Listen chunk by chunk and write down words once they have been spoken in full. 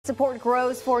Support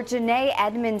grows for Janae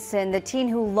Edmondson, the teen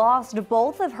who lost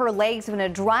both of her legs when a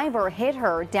driver hit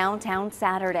her downtown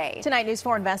Saturday. Tonight, News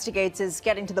 4 Investigates is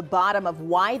getting to the bottom of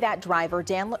why that driver,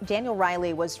 Daniel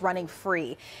Riley, was running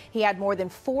free. He had more than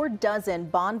 4 dozen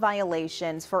bond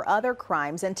violations for other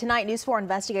crimes. And tonight, News 4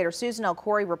 investigator Susan L.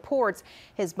 Corey reports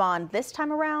his bond this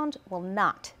time around will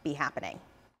not be happening.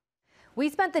 We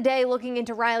spent the day looking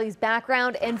into Riley's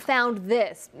background and found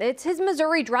this. It's his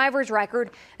Missouri driver's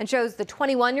record and shows the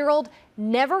 21-year-old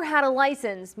never had a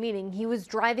license, meaning he was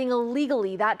driving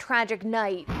illegally that tragic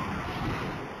night.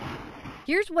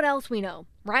 Here's what else we know.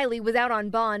 Riley was out on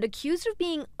bond accused of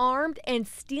being armed and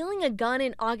stealing a gun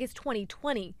in August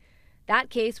 2020. That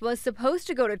case was supposed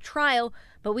to go to trial,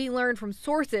 but we learned from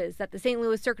sources that the St.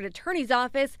 Louis Circuit Attorney's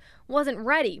Office wasn't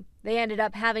ready. They ended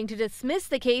up having to dismiss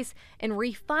the case and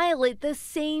refile it the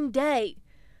same day.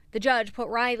 The judge put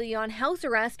Riley on house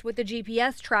arrest with the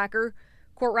GPS tracker.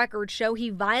 Court records show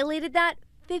he violated that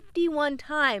 51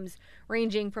 times,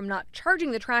 ranging from not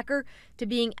charging the tracker to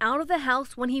being out of the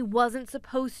house when he wasn't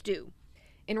supposed to.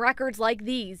 In records like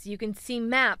these, you can see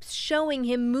maps showing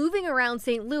him moving around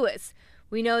St. Louis.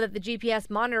 We know that the GPS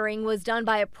monitoring was done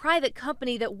by a private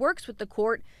company that works with the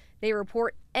court. They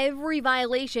report every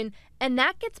violation, and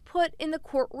that gets put in the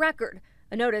court record.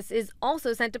 A notice is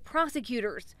also sent to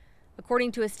prosecutors.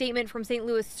 According to a statement from St.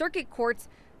 Louis Circuit Courts,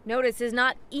 notice is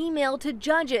not emailed to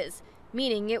judges,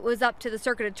 meaning it was up to the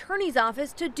Circuit Attorney's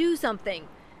Office to do something.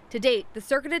 To date, the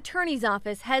Circuit Attorney's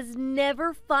Office has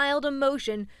never filed a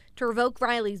motion to revoke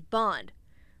Riley's bond.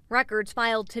 Records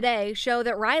filed today show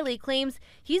that Riley claims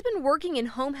he's been working in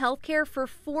home health care for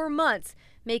 4 months,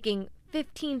 making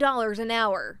 $15 an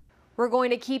hour. We're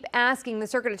going to keep asking the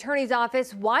Circuit Attorney's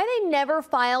Office why they never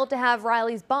filed to have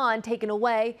Riley's bond taken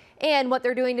away and what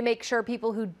they're doing to make sure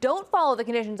people who don't follow the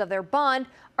conditions of their bond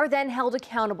are then held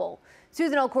accountable.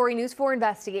 Susan L. Corey, News 4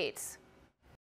 Investigates.